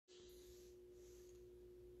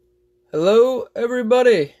Hello,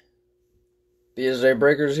 everybody. BSA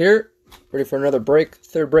Breakers here, ready for another break,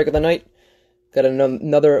 third break of the night. Got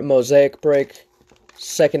another Mosaic break,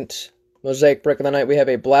 second Mosaic break of the night. We have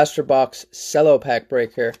a Blaster Box Cello pack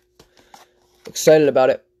break here. Excited about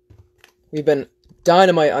it. We've been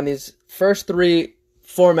dynamite on these first three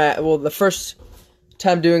format. Well, the first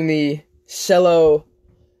time doing the Cello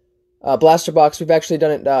Blaster Box, we've actually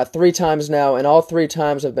done it 3 times now, and all 3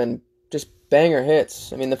 times have been just banger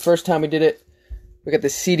hits. I mean, the first time we did it, we got the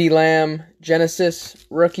CD Lamb Genesis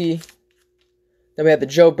rookie. Then we had the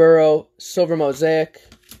Joe Burrow Silver Mosaic.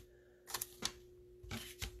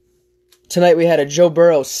 Tonight we had a Joe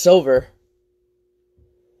Burrow Silver.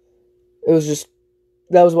 That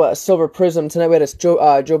was what, a Silver Prism. Tonight we had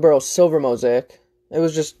a Joe Burrow Silver Mosaic.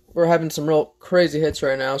 We're having some real crazy hits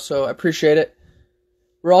right now, so I appreciate it.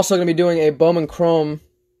 We're also going to be doing a Bowman Chrome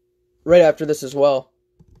right after this as well.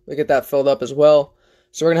 We get that filled up as well.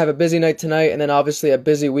 So we're going to have a busy night tonight, and then obviously a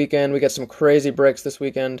busy weekend. We got some crazy breaks this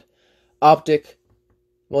weekend. Optic,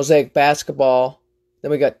 Mosaic Basketball.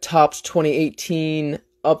 Then we got Topps 2018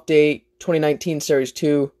 Update, 2019 Series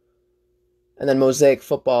 2. And then Mosaic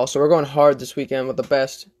Football. So we're going hard this weekend with the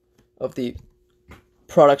best of the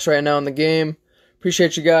products right now in the game.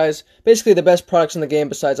 Appreciate you guys. Basically the best products in the game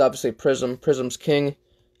besides obviously Prism. Prism's king.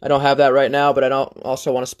 I don't have that right now, but I don't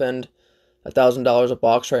also want to spend $1,000 a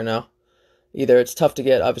box right now. Either it's tough to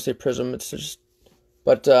get, obviously Prism.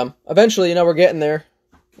 But eventually, we're getting there,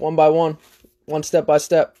 one by one step by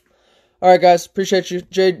step. All right, guys, appreciate you,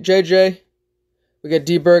 JJ. We got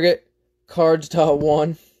D Burgett,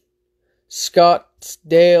 Cards.1, Scott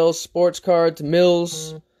Dale, Sports Cards,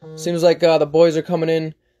 Mills. Seems like the boys are coming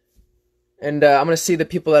in, and I'm gonna see the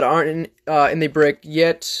people that aren't in the break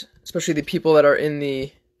yet, especially the people that are in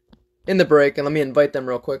the break, and let me invite them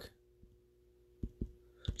real quick.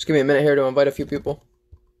 Just give me a minute here to invite a few people.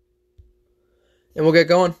 And we'll get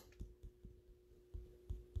going.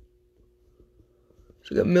 So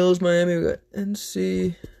we got Mills, Miami, we got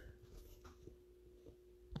NC.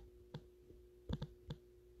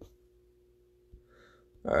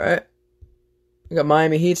 Alright. We got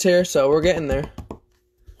Miami Heats here, so we're getting there.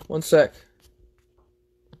 One sec.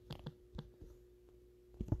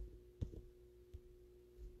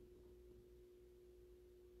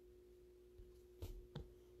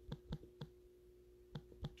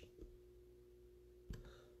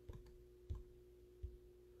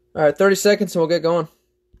 Alright, 30 seconds and we'll get going.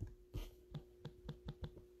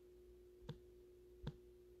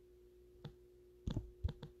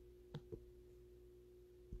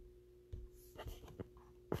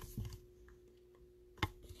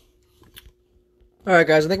 Alright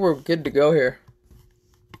guys, I think we're good to go here.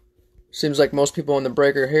 Seems like most people in the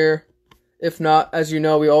break are here. If not, as you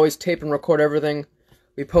know, we always tape and record everything.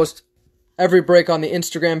 We post every break on the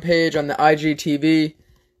Instagram page, on the IGTV.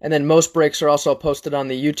 And then most breaks are also posted on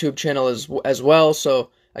the YouTube channel as well. So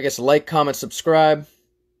I guess like, comment, subscribe.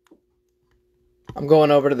 I'm going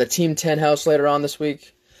over to the Team 10 house later on this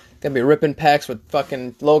week. Gonna be ripping packs with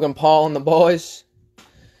fucking Logan Paul and the boys.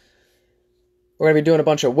 We're gonna be doing a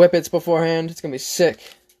bunch of whippets beforehand. It's gonna be sick.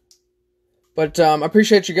 But I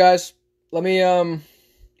appreciate you guys. Let me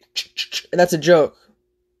that's a joke.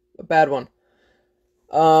 A bad one.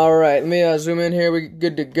 Alright, let me zoom in here. We're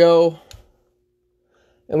good to go.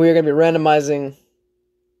 And we are going to be randomizing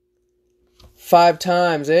 5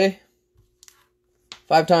 times, eh?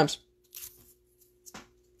 5 times.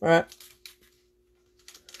 Alright.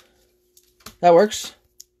 That works.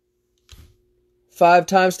 5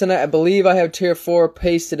 times tonight. I believe I have tier 4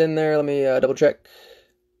 pasted in there. Let me double check.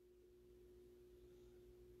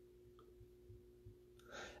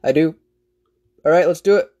 I do. Alright, let's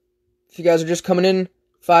do it. If you guys are just coming in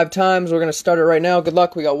 5 times, we're going to start it right now. Good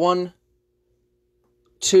luck. We got 1,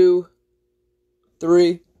 2,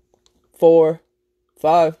 3, 4,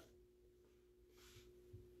 5.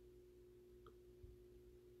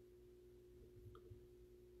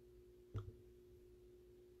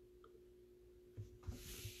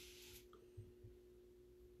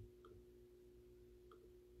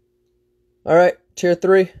 All right, tier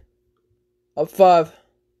 3, up 5.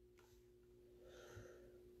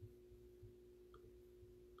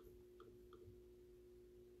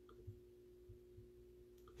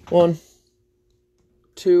 One,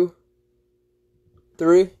 2,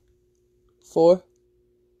 3, 4,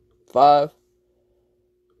 5.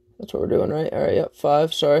 That's what we're doing, right? Alright, yep,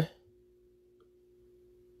 5, sorry.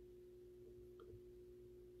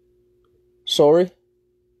 Sorry.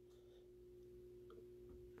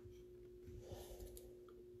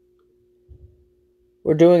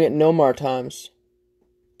 We're doing it no more times.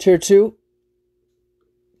 Tier 2.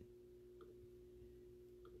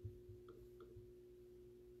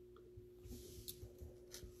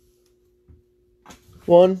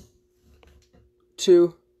 1,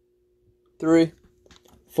 2, 3,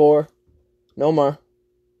 4. No more.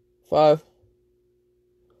 5.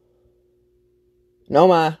 No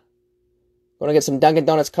more. Gonna get some Dunkin'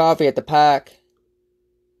 Donuts coffee at the pack.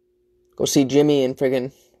 Go see Jimmy and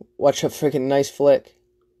friggin' watch a friggin' nice flick.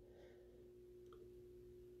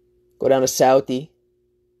 Go down to Southie.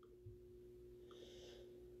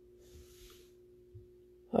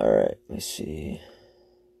 Alright, let me see.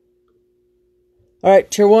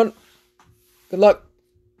 Alright, Tier 1. Good luck.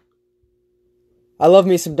 I love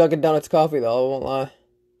me some Dunkin' Donuts coffee, though, I won't lie.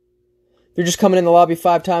 If you're just coming in the lobby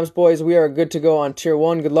 5 times, boys, we are good to go on Tier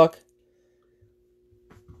 1. Good luck.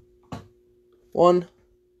 1,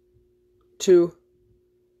 2,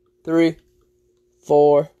 3,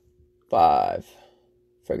 4, 5.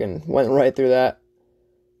 Friggin' went right through that.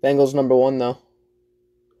 Bengals number 1, though.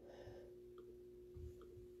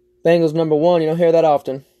 Bengals number 1, you don't hear that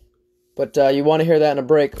often. But you want to hear that in a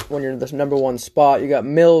break when you're in the number 1 spot. You got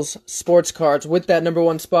Mills Sports Cards with that number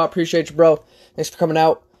 1 spot. Appreciate you, bro. Thanks for coming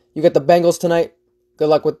out. You got the Bengals tonight. Good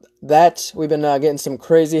luck with that. We've been getting some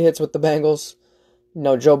crazy hits with the Bengals. You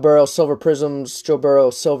know, Joe Burrow Silver Prisms, Joe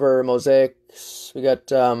Burrow Silver Mosaics. We got,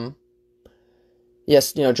 Joe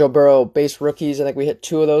Burrow base rookies. I think we hit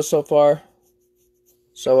 2 of those so far.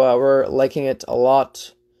 So we're liking it a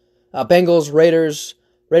lot. Bengals, Raiders.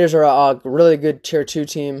 Raiders are a really good Tier 2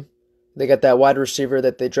 team. They got that wide receiver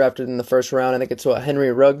that they drafted in the first round. I think it's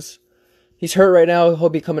Henry Ruggs. He's hurt right now. He'll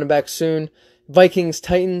be coming back soon. Vikings,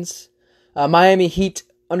 Titans. Miami Heat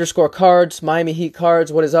 _cards. Miami Heat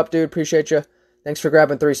cards. What is up, dude? Appreciate you. Thanks for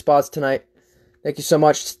grabbing 3 spots tonight. Thank you so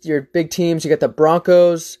much. Your big teams. You got the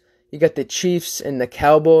Broncos. You got the Chiefs and the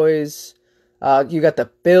Cowboys. You got the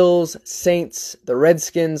Bills, Saints, the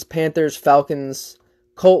Redskins, Panthers, Falcons,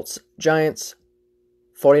 Colts, Giants,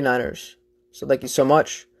 49ers. So thank you so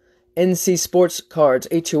much. NC Sports Cards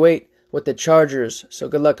 828 with the Chargers. So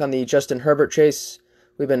good luck on the Justin Herbert chase.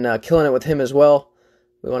 We've been killing it with him as well.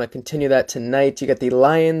 We want to continue that tonight. You got the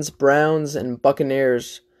Lions, Browns, and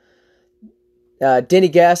Buccaneers. Danny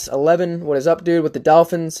Gass 11. What is up, dude? With the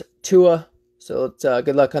Dolphins, Tua. So it's,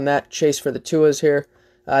 good luck on that chase for the Tuas here.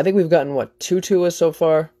 I think we've gotten 2 Tuas so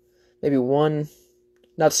far, maybe 1.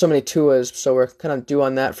 Not so many Tuas, so we're kind of due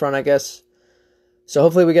on that front, I guess. So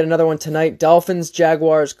hopefully we get another one tonight. Dolphins,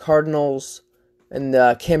 Jaguars, Cardinals, and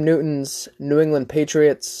Cam Newton's New England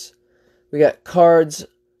Patriots. We got cards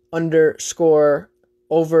 _over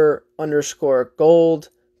 _gold.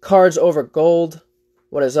 Cards over gold.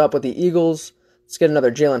 What is up with the Eagles? Let's get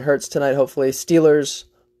another Jalen Hurts tonight, hopefully. Steelers,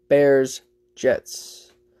 Bears,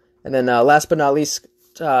 Jets. And then last but not least,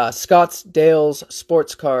 Scott's Dale's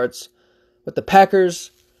Sports Cards. With the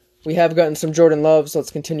Packers, we have gotten some Jordan Loves.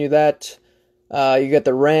 Let's continue that. You got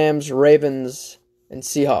the Rams, Ravens, and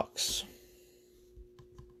Seahawks.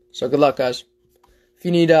 So good luck, guys. If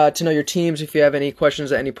you need to know your teams, if you have any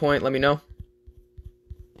questions at any point, let me know.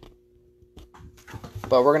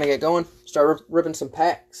 But we're going to get going. Start ripping some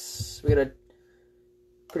packs. We got a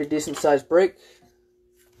pretty decent sized break.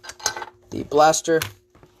 The Blaster. I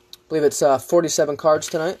believe it's 47 cards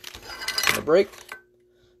tonight in the break.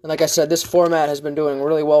 And like I said, this format has been doing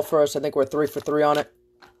really well for us. I think we're 3 for 3 on it.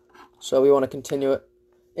 So we want to continue it.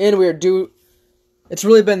 And we are due. It's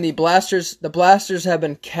really been the Blasters. The Blasters have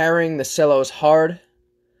been carrying the Cellos hard.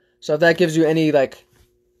 So if that gives you any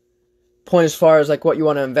point as far as what you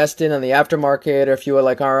want to invest in on the aftermarket, or if you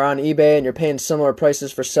are on eBay and you're paying similar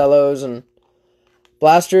prices for Cellos and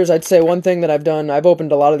Blasters, I'd say one thing that I've done, I've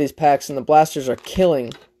opened a lot of these packs and the Blasters are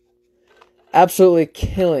killing, absolutely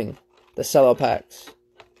killing the Cello packs.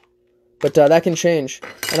 But that can change.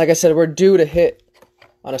 And like I said, we're due to hit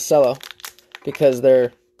on a Cello because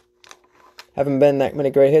there haven't been that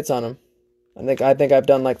many great hits on them. I think I've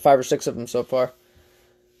done 5 or 6 of them so far.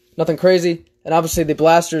 Nothing crazy. And obviously the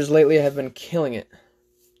Blasters lately have been killing it.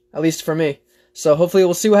 At least for me. So hopefully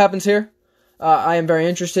we'll see what happens here. I am very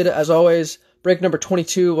interested, as always. Break number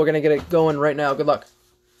 22. We're going to get it going right now. Good luck.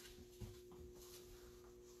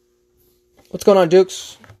 What's going on,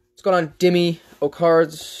 Dukes? What's going on, Dimmy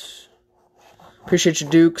O'Cards? Appreciate you,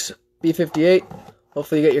 Dukes. B58.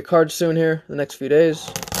 Hopefully you get your cards soon here in the next few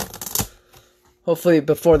days. Hopefully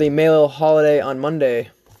before the male holiday on Monday.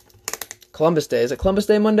 Columbus Day. Is it Columbus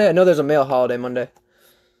Day Monday? I know there's a male holiday Monday.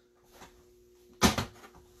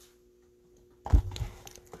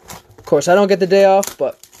 Of course, I don't get the day off,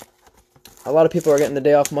 but a lot of people are getting the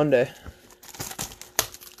day off Monday.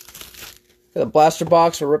 Got the blaster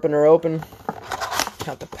box. We're ripping her open.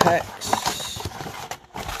 Count the packs.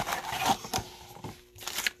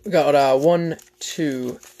 We got 1,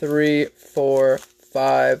 2, 3, 4,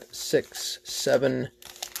 5, 6, 7,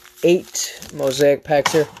 8 Mosaic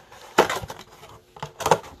packs here.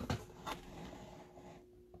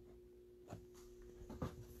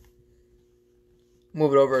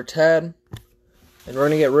 Move it over a tad. And we're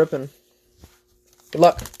going to get ripping. Good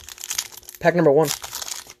luck. Pack number 1.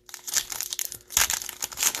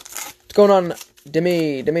 What's going on,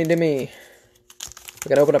 Dimmy? We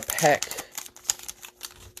got to open a pack.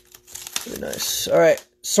 Really nice. All right.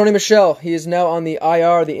 Sony Michel. He is now on the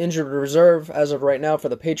IR, the injured reserve, as of right now for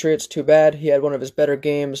the Patriots. Too bad. He had one of his better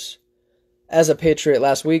games as a Patriot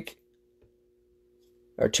last week.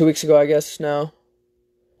 Or 2 weeks ago, I guess, now.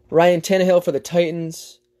 Ryan Tannehill for the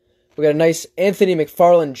Titans. We got a nice Anthony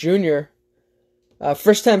McFarland Jr.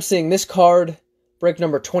 First time seeing this card. Break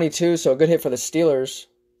number 22, so a good hit for the Steelers.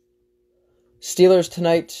 Steelers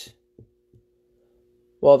tonight.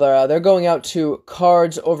 Well, they're going out to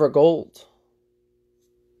cards over gold.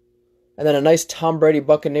 And then a nice Tom Brady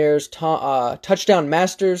Buccaneers touchdown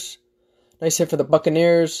Masters. Nice hit for the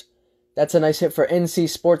Buccaneers. That's a nice hit for NC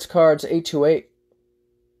Sports Cards 828.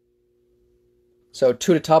 So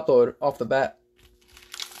 2 to top load off the bat.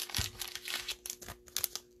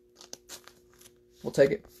 We'll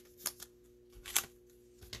take it.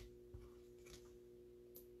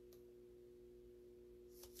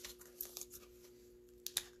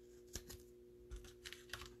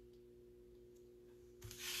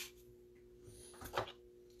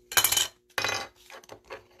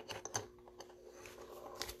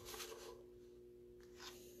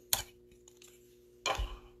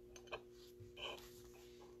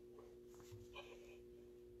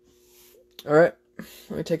 All right,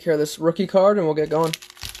 let me take care of this rookie card and we'll get going.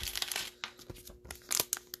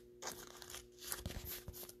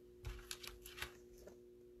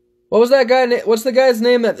 What was that guy? What's the guy's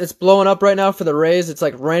name that's blowing up right now for the Rays? It's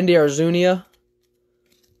like Randy Arzunia.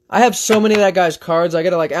 I have so many of that guy's cards. I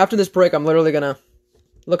gotta after this break, I'm literally gonna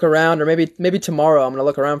look around, or maybe tomorrow I'm gonna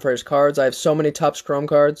look around for his cards. I have so many Topps Chrome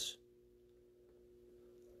cards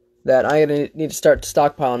that I'm gonna need to start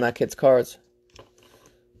stockpiling that kid's cards.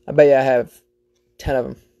 I bet you I have 10 of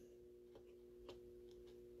them.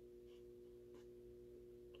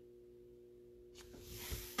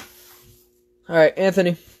 All right,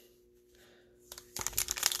 Anthony.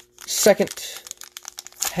 Second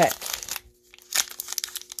pack.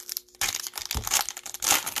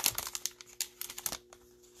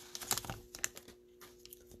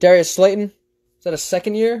 Darius Slayton. Is that a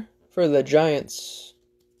second year for the Giants?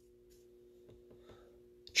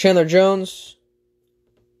 Chandler Jones.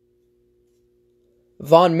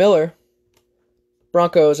 Von Miller,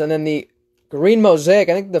 Broncos, and then the green Mosaic.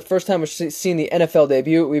 I think the first time we've seen the NFL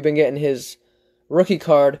debut, we've been getting his rookie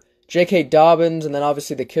card, J.K. Dobbins, and then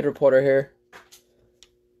obviously the kid reporter here.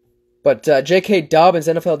 But J.K. Dobbins,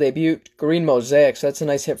 NFL debut, green Mosaic, so that's a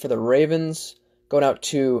nice hit for the Ravens. Going out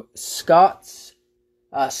to Scottsdale's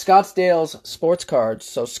Sports Cards.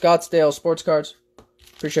 So Scottsdale Sports Cards.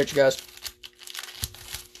 Appreciate you guys.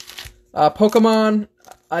 Pokemon.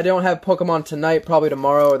 I don't have Pokemon tonight, probably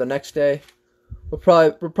tomorrow or the next day. We'll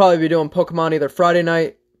probably be doing Pokemon either Friday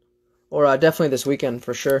night or definitely this weekend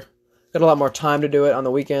for sure. Got a lot more time to do it on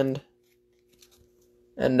the weekend.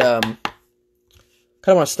 And kind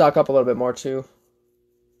of want to stock up a little bit more too.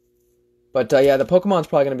 But yeah, the Pokemon's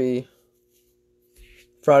probably going to be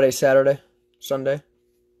Friday, Saturday, Sunday.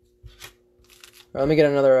 All right, let me get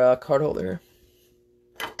another card holder here.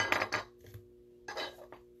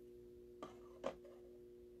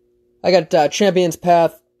 I got Champion's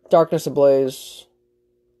Path, Darkness Ablaze,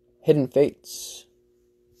 Hidden Fates.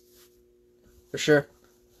 For sure.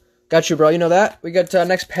 Got you, bro. You know that. We got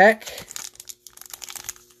next pack.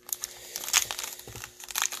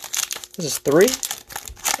 This is 3?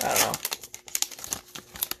 I don't know.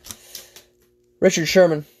 Richard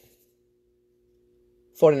Sherman.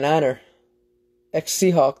 49er.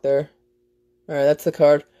 Ex-Seahawk there. Alright, that's the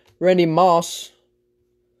card. Randy Moss.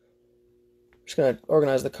 Just going to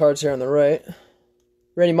organize the cards here on the right.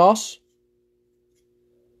 Randy Moss.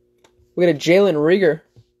 We got a Jalen Reagor.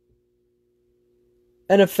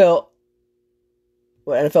 NFL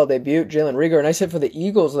debut. Jalen Reagor. Nice hit for the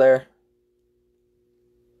Eagles there.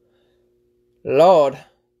 Lord.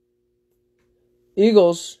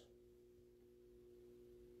 Eagles.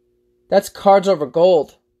 That's cards over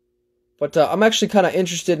gold. But I'm actually kind of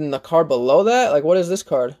interested in the card below that. Like, what is this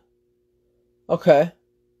card? Okay.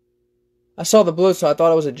 I saw the blue, so I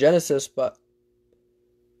thought it was a Genesis, but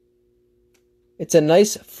it's a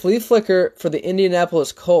nice flea flicker for the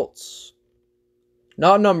Indianapolis Colts.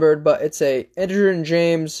 Not numbered, but it's a Edgerrin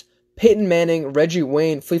James, Peyton Manning, Reggie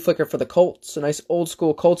Wayne flea flicker for the Colts. A nice old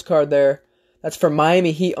school Colts card there. That's for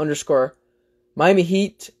Miami Heat _ Miami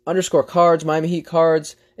Heat underscore cards, Miami Heat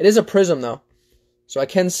cards. It is a prism, though. So I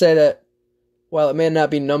can say that while it may not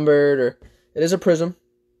be numbered, or it is a prism.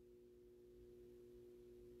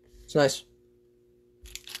 It's nice.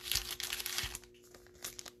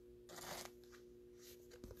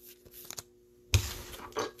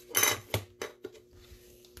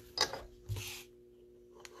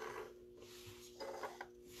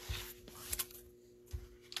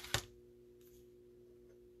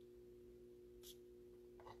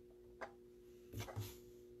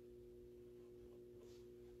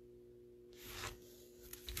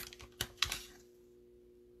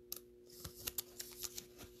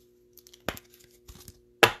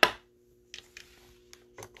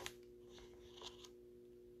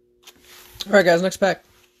 Alright, guys, next pack.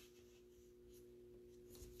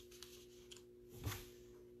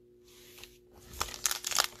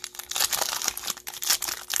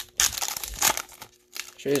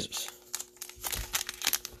 Jesus.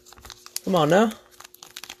 Come on now.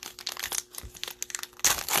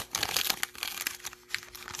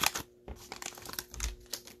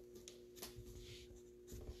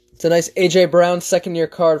 It's a nice A.J. Brown second-year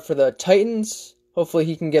card for the Titans. Hopefully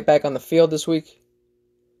he can get back on the field this week.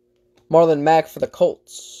 Marlon Mack for the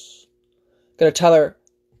Colts. Got a Tyler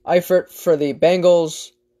Eifert for the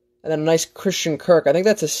Bengals. And then a nice Christian Kirk. I think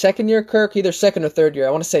that's a second-year Kirk, either second or third year.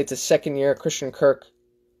 I want to say it's a second-year Christian Kirk.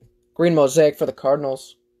 Green Mosaic for the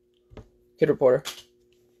Cardinals. Kid Reporter.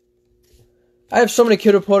 I have so many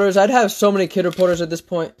Kid Reporters. I'd have so many Kid Reporters at this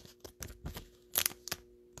point.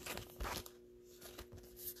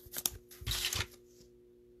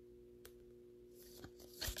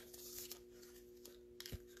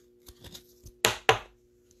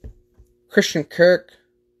 Christian Kirk.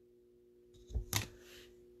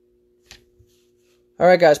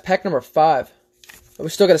 Alright, guys, pack number 5. We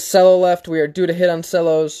still got a Cello left. We are due to hit on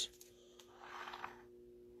Cellos.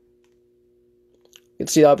 You can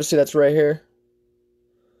see, obviously, that's right here.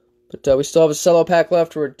 But we still have a Cello pack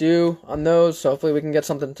left. We're due on those, so hopefully we can get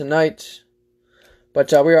something tonight. But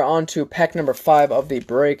we are on to pack number 5 of the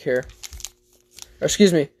break here. Or,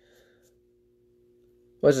 excuse me.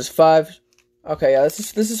 What is this, 5? Okay, yeah,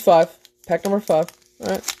 this is 5. Pack number 5.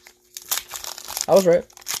 Alright. I was right.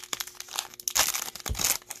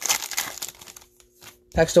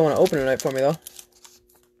 Packs don't want to open tonight for me, though.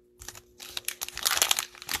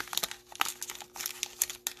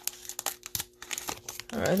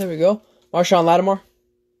 Alright, there we go. Marshawn Lattimore.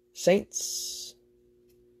 Saints.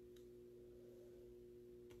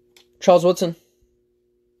 Charles Woodson.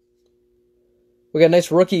 We got a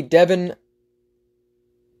nice rookie, Devin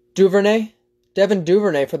Duvernay. Devin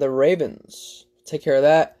Duvernay for the Ravens. Take care of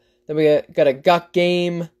that. Then we got a Gok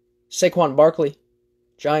Game, Saquon Barkley,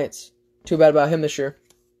 Giants. Too bad about him this year.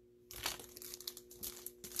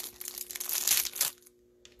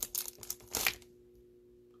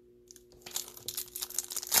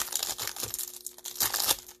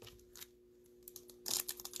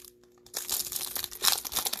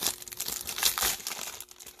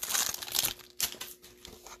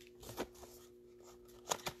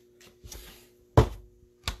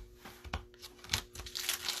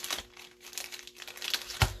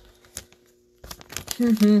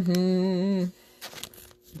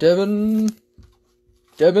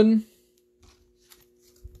 Devin.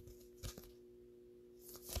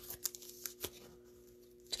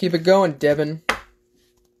 Let's keep it going, Devin.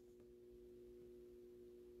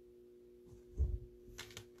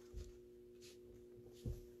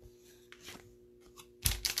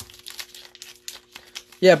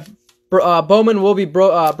 Yeah, Bowman will be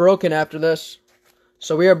broken after this.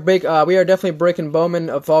 So we are definitely breaking Bowman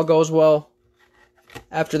if all goes well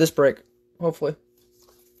after this break, hopefully.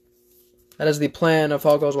 That is the plan if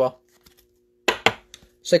all goes well.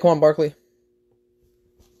 Saquon Barkley.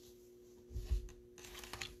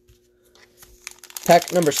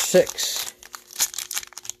 Pack number 6.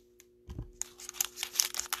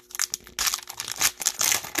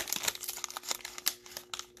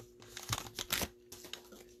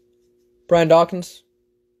 Brian Dawkins.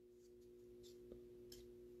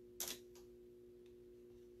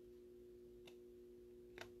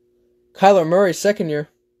 Kyler Murray, second year.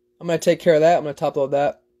 I'm going to take care of that. I'm going to top load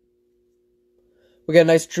that. We got a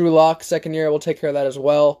nice Drew Lock, second year. We'll take care of that as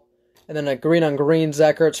well. And then a green on green,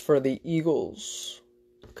 Zach Ertz for the Eagles.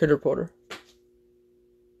 Kid Reporter.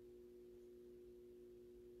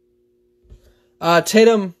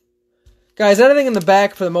 Tatum. Guys, anything in the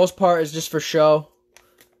back for the most part is just for show.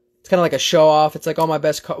 It's kind of like a show off. It's like all my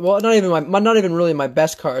best cards. Well, not even really my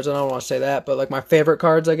best cards. I don't want to say that, but like my favorite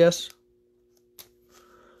cards, I guess.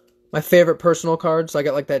 My favorite personal cards. I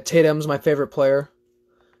got like that Tatum's my favorite player.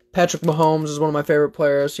 Patrick Mahomes is one of my favorite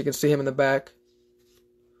players. You can see him in the back.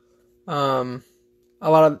 A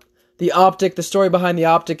lot of the optic. The story behind the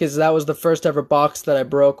optic is that was the first ever box that I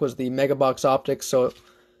broke, was the Mega Box optic. So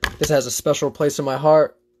this has a special place in my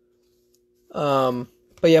heart.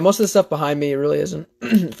 But yeah, most of the stuff behind me really isn't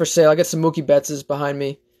for sale. I got some Mookie Betts behind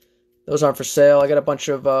me. Those aren't for sale. I got a bunch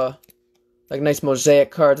of like nice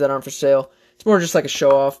Mosaic cards that aren't for sale. It's more just like a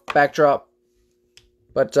show off backdrop.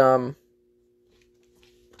 But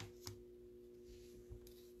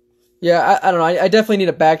yeah, I don't know. I definitely need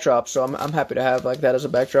a backdrop, so I'm happy to have like that as a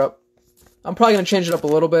backdrop. I'm probably gonna change it up a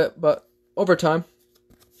little bit, but over time.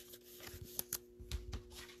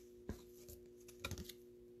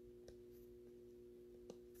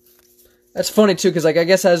 That's funny too, because like I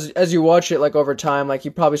guess as you watch it like over time, like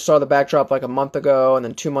you probably saw the backdrop like a month ago and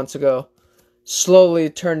then 2 months ago, slowly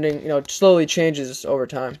turning, slowly changes over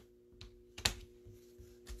time.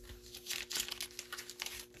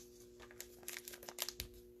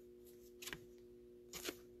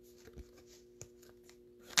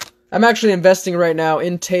 I'm actually investing right now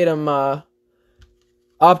in Tatum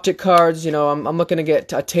optic cards. I'm looking to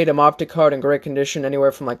get a Tatum optic card in great condition,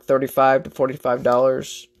 anywhere from like $35 to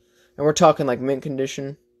 $45. And we're talking like mint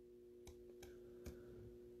condition.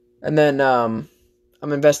 And then I'm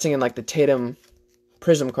investing in like the Tatum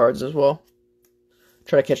Prism cards as well.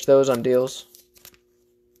 Try to catch those on deals.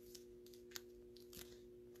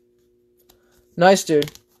 Nice, dude.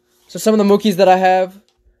 So some of the Mookies that I have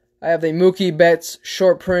the Mookie Betts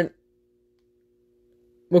short print.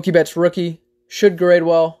 Mookie Betts rookie. Should grade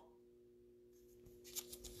well.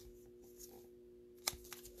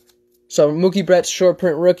 So Mookie Betts short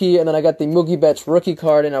print rookie, and then I got the Mookie Betts rookie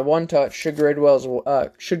card in a one touch. Should grade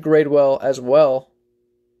well as well.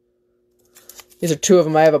 These are two of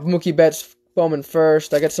them. I have a Mookie Betts Bowman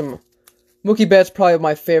first. I got some Mookie Betts, probably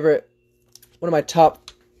my favorite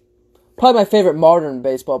modern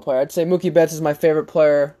baseball player. I'd say Mookie Betts is my favorite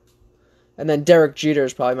player, and then Derek Jeter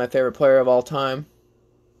is probably my favorite player of all time.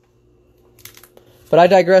 But I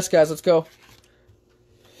digress, guys. Let's go.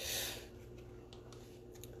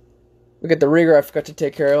 We got the rigger I forgot to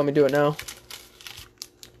take care of. Let me do it now.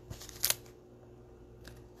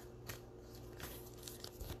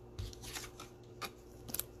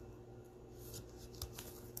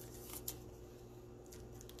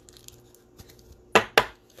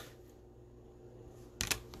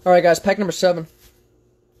 Alright, guys. Pack number 7.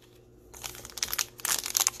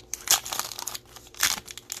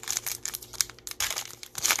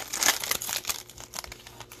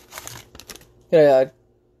 Got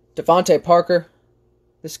Devontae Parker.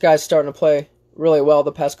 This guy's starting to play really well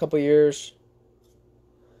the past couple years.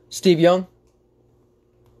 Steve Young.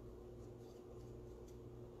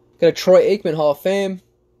 Got a Troy Aikman Hall of Fame.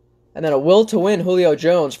 And then a will to win Julio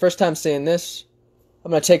Jones. First time seeing this.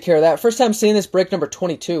 I'm going to take care of that. First time seeing this, break number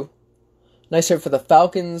 22. Nice hit for the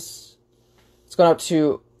Falcons. It's going out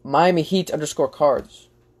to Miami Heat _ cards.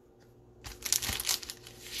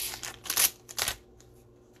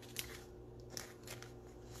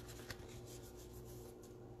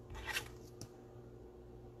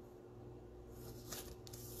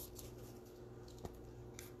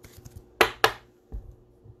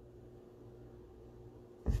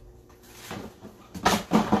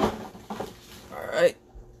 Alright.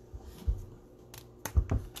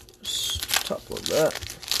 Just top load that.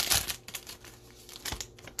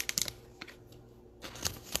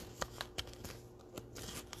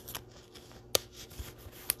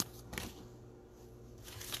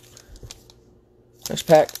 Next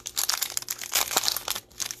pack.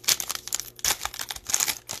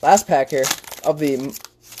 Last pack here of the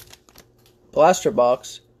blaster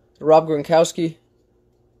box. Rob Gronkowski,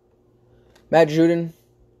 Matt Judon,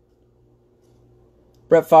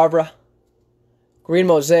 Brett Favre, Green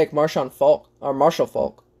Mosaic Marshall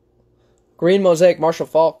Falk. Green Mosaic Marshall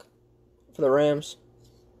Falk for the Rams.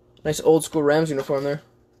 Nice old school Rams uniform there.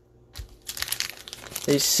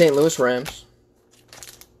 These St. Louis Rams.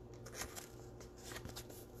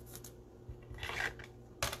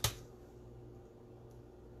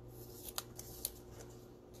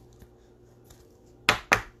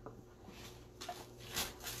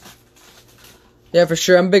 Yeah, for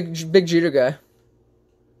sure. I'm a big Jeter guy.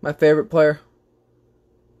 My favorite player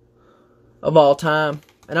of all time.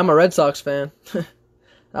 And I'm a Red Sox fan.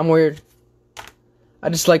 I'm weird. I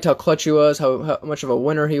just liked how clutch he was, how much of a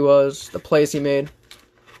winner he was, the plays he made.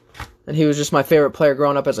 And he was just my favorite player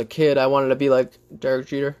growing up as a kid. I wanted to be like Derek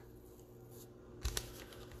Jeter.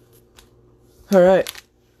 Alright.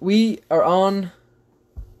 We are on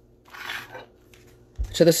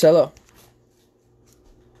to the Cello.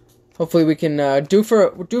 Hopefully we can do for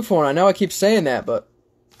one. I know I keep saying that, but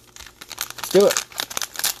do it.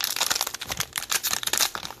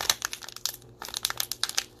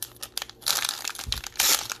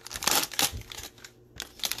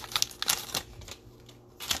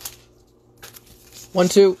 One,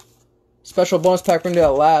 two. Special bonus pack. We're going to do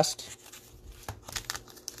that last.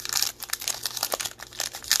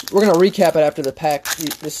 We're going to recap it after the pack,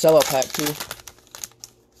 the Cello pack, too.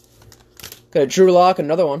 Got a Drew Lock,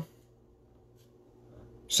 another one.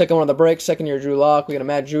 Second one on the break, second year Drew Lock. We got a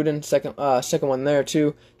Matt Judon, second one there,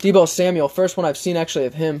 too. Deebo Samuel, first one I've seen, actually,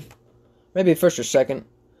 of him. Maybe first or second.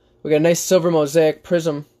 We got a nice silver mosaic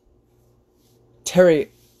prism.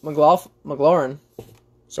 Terry McLaurin.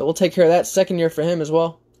 So we'll take care of that. Second year for him as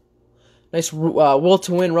well. Nice will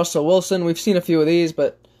to win Russell Wilson. We've seen a few of these,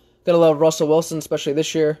 but gotta love Russell Wilson, especially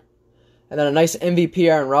this year. And then a nice MVP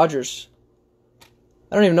Aaron Rodgers.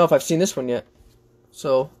 I don't even know if I've seen this one yet.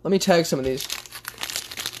 So let me tag some of these.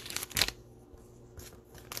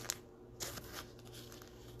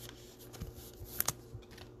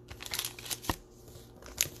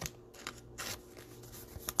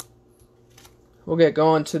 We'll get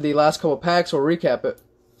going to the last couple packs. We'll recap it.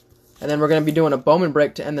 And then we're going to be doing a Bowman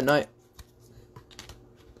break to end the night.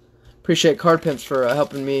 Appreciate Card Pimps for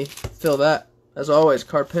helping me fill that. As always,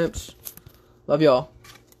 Card Pimps. Love y'all.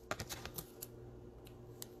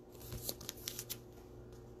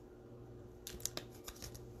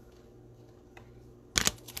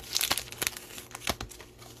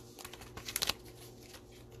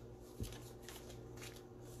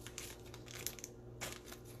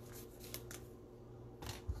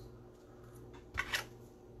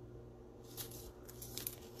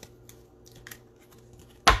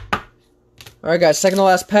 Alright guys, second to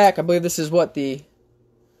last pack. I believe this is what, the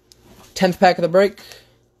 10th pack of the break.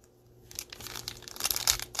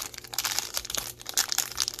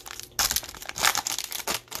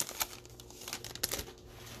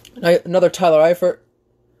 Another Tyler Eifert.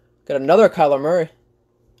 Got another Kyler Murray.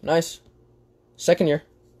 Nice. Second year.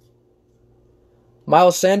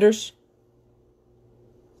 Miles Sanders.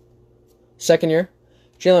 Second year.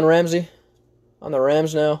 Jalen Ramsey on the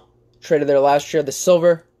Rams now. Traded there last year. The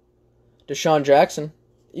silver. Deshaun Jackson,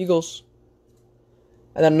 Eagles.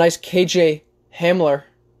 And then a nice KJ Hamler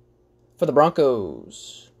for the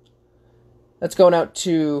Broncos. That's going out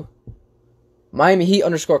to Miami Heat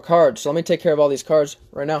 _cards. So let me take care of all these cards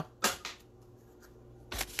right now.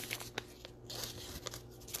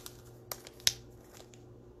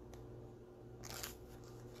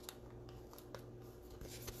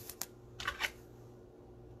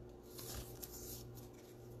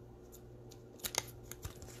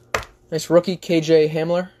 Nice rookie, KJ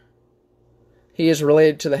Hamler. He is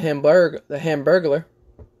related to the Hamburglar.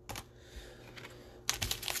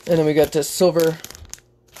 And then we got the silver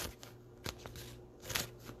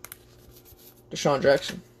Deshaun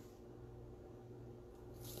Jackson.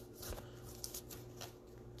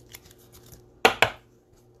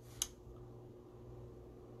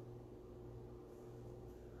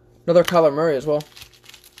 Another Kyler Murray as well.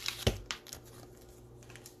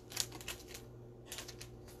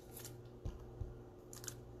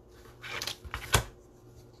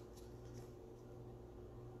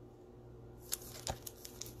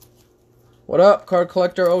 What up, card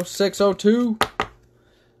collector 0602?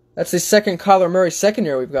 That's the second Kyler Murray second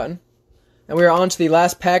year we've gotten. And we are on to the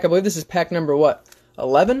last pack. I believe this is pack number, what,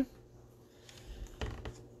 11?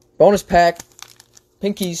 Bonus pack.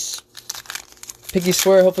 Pinkies. Pinky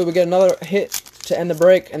swear. Hopefully we get another hit to end the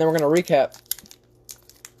break. And then we're going to recap.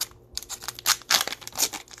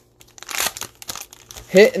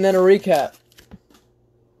 Hit and then a recap.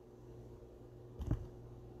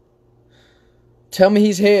 Tell me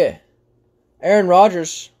he's here. Aaron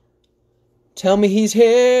Rodgers. Tell me he's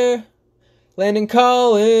here. Landon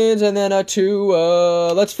Collins and then a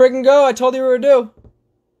Tua. Let's freaking go. I told you we were due.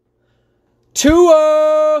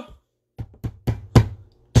 Tua.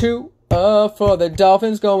 Tua for the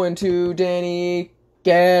Dolphins going to Danny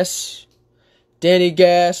Gas. Danny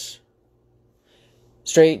Gas.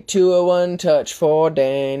 Straight to a one touch for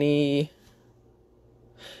Danny.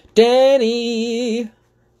 Danny.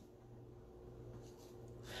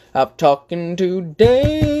 I'm talking to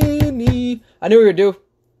Danny. I knew we were due.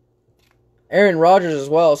 Aaron Rodgers as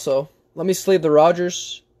well, so let me sleeve the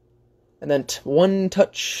Rodgers. And then one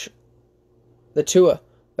touch the Tua.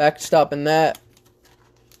 Backstopping that.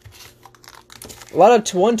 A lot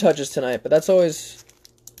of one touches tonight, but that's always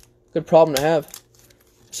a good problem to have.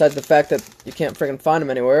 Besides the fact that you can't freaking find them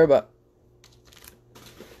anywhere, but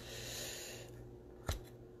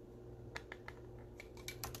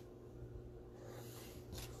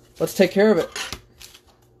let's take care of it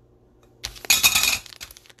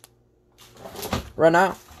right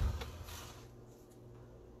now.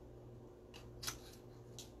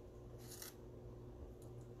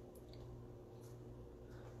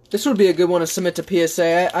 This would be a good one to submit to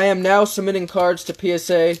PSA. I am now submitting cards to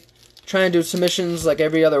PSA, trying to do submissions like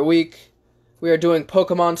every other week. We are doing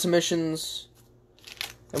Pokemon submissions,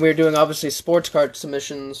 and we are doing, obviously, sports card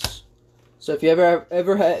submissions. So if you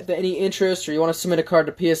ever have any interest or you want to submit a card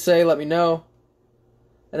to PSA, let me know.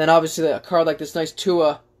 And then, obviously, a card like this nice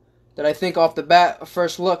Tua that I think off the bat, a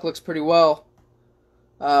first look, looks pretty well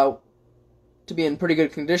to be in pretty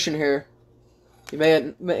good condition here. You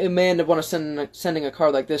may end up want to sending a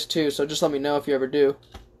card like this too, so just let me know if you ever do.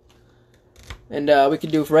 And we can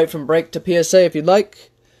do right from break to PSA if you'd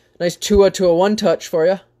like. Nice Tua to a one-touch for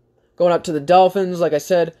you. Going up to the Dolphins, like I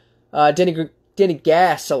said, Danny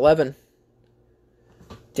Gas, 11.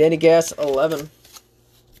 Danny Gas, 11.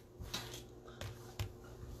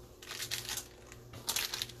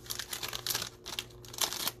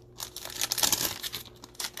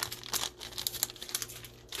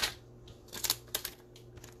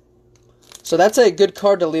 So that's a good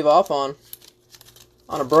card to leave off on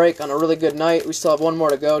a break, on a really good night. We still have one more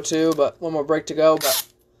to go too, but one more break to go. But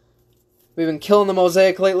we've been killing the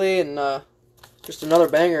Mosaic lately, and just another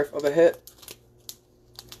banger of a hit.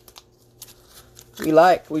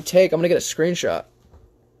 We take. I'm going to get a screenshot.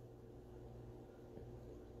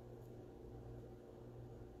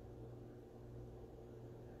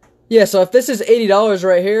 Yeah, so if this is $80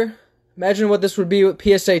 right here, imagine what this would be with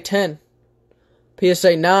PSA 10.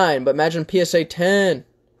 PSA 9, but imagine PSA 10.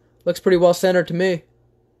 Looks pretty well centered to me.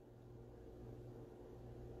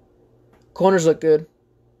 Corners look good.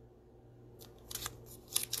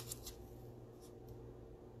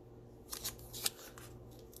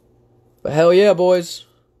 But hell yeah, boys.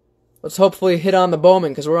 Let's hopefully hit on the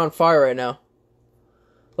Bowman, because we're on fire right now.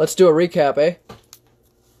 Let's do a recap, eh?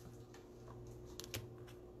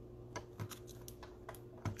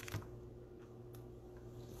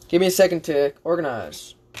 Give me a second to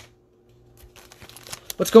organize.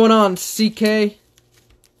 What's going on, CK?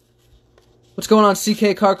 What's going on,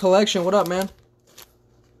 CK Card Collection? What up, man?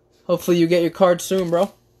 Hopefully you get your card soon,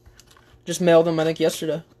 bro. Just mailed them, I think,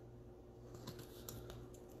 yesterday.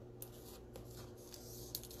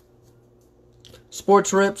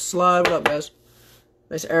 Sports Rip Slide. What up, guys?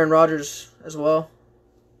 Nice Aaron Rodgers as well.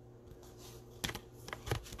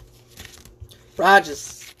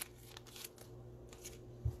 Rodgers.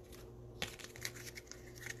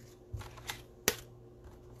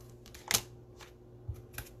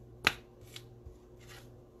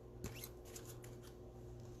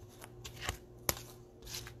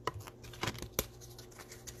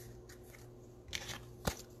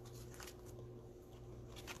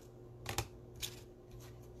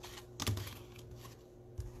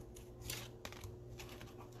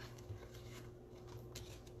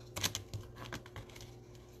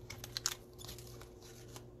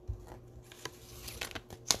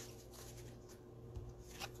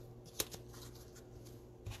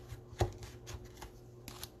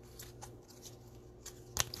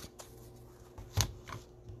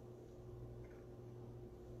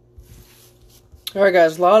 Alright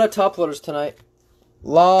guys, a lot of top loaders tonight.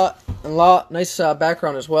 Nice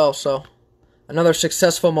background as well, so another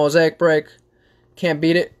successful Mosaic break. Can't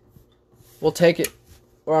beat it. We'll take it.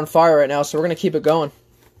 We're on fire right now, so we're going to keep it going.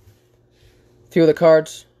 A few of the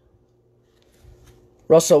cards.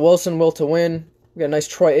 Russell Wilson, Will to Win. We got a nice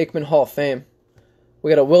Troy Aikman Hall of Fame.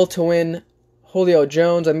 We got a Will to Win, Julio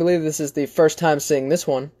Jones. I believe this is the first time seeing this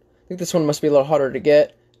one. I think this one must be a little harder to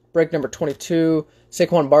get. Break number 22.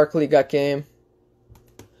 Saquon Barkley got game.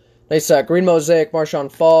 Nice green Mosaic, Marshawn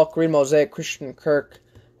Falk. Green Mosaic, Christian Kirk.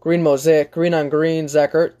 Green Mosaic, green on green,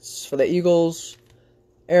 Zach Ertz for the Eagles.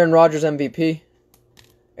 Aaron Rodgers MVP.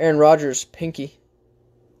 Aaron Rodgers Pinky.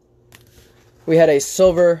 We had a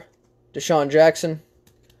silver Deshaun Jackson.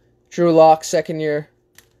 Drew Lock, second year.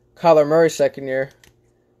 Kyler Murray, second year.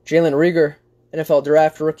 Jalen Reagor, NFL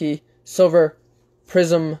Draft rookie. Silver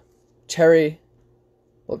Prism Terry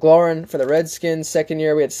McLaurin for the Redskins, second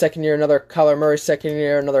year. We had second year, another Kyler Murray, second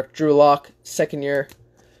year, another Drew Lock, second year.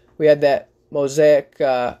 We had that Mosaic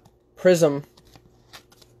Prism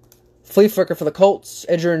Flea Flicker for the Colts,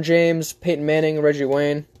 Edgerrin James, Peyton Manning, Reggie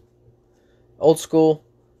Wayne. Old school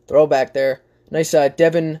throwback there. Nice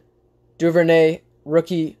Devin Duvernay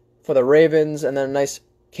rookie for the Ravens, and then a nice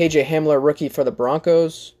KJ Hamler rookie for the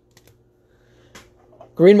Broncos.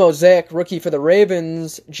 Green Mosaic rookie for the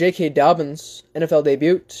Ravens, J.K. Dobbins, NFL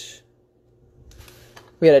debut.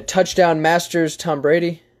 We had a touchdown Masters, Tom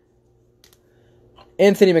Brady.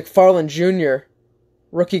 Anthony McFarland Jr.,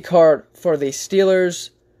 rookie card for the Steelers.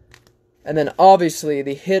 And then obviously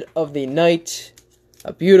the hit of the night,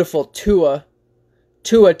 a beautiful Tua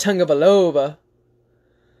Tagovailoa.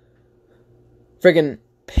 Friggin'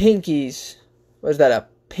 pinkies. What is that, a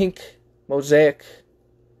Pink Mosaic.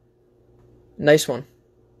 Nice one.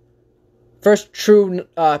 First true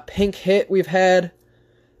pink hit we've had.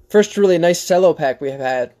 First really nice cello pack we have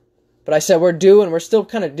had. But I said we're due, and we're still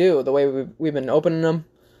kind of due the way we've been opening them.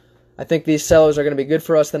 I think these cellos are going to be good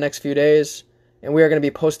for us the next few days. And we are going to be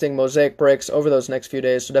posting Mosaic breaks over those next few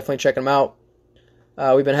days, so definitely check them out.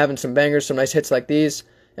 We've been having some bangers, some nice hits like these.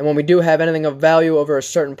 And when we do have anything of value over a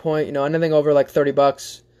certain point, you know, anything over like $30,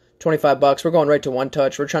 $25, we're going right to one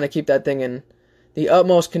touch. We're trying to keep that thing in the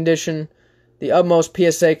utmost condition, the utmost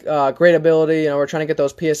PSA great ability. You know, we're trying to get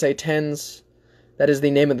those PSA 10s. That is the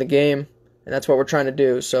name of the game, and that's what we're trying to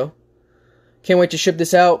do. So, can't wait to ship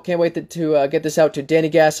this out. Can't wait to get this out to Danny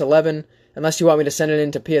Gas 11. Unless you want me to send it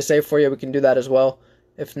into PSA for you, we can do that as well.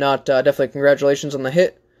 If not, definitely congratulations on the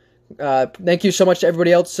hit. Thank you so much to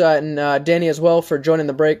everybody else and Danny as well for joining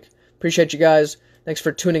the break. Appreciate you guys. Thanks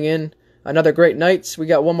for tuning in. Another great night. We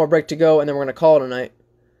got one more break to go, and then we're going to call it a night.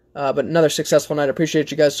 But another successful night.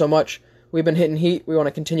 Appreciate you guys so much. We've been hitting heat. We want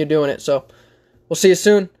to continue doing it. So we'll see you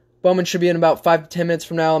soon. Bowman should be in about 5 to 10 minutes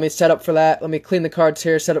from now. Let me set up for that. Let me clean the cards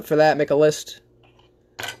here, set up for that, make a list.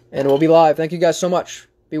 And we'll be live. Thank you guys so much.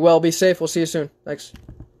 Be well, be safe. We'll see you soon. Thanks.